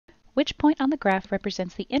Which point on the graph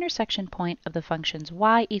represents the intersection point of the functions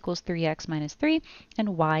y equals 3x minus 3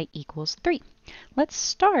 and y equals 3? Let's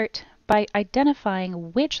start by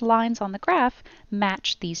identifying which lines on the graph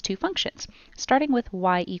match these two functions. Starting with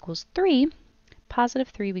y equals 3, positive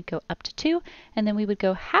 3 we'd go up to 2, and then we would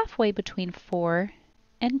go halfway between 4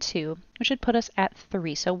 and 2, which would put us at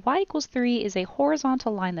 3. So y equals 3 is a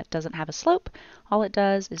horizontal line that doesn't have a slope. All it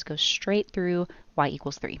does is go straight through y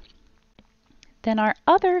equals 3. Then our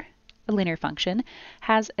other linear function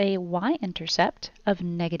has a y-intercept of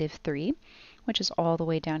negative 3, which is all the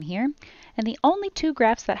way down here. And the only two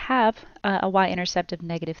graphs that have a y-intercept of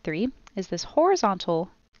negative 3 is this horizontal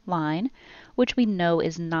line, which we know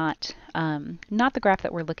is not the graph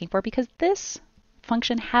that we're looking for because this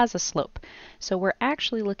function has a slope. So we're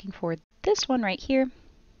actually looking for this one right here,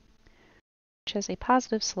 which has a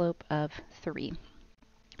positive slope of 3.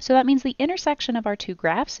 So that means the intersection of our two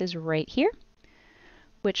graphs is right here,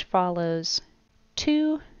 which follows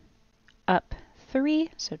 2 up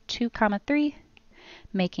 3, so 2 comma 3,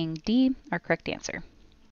 making D our correct answer.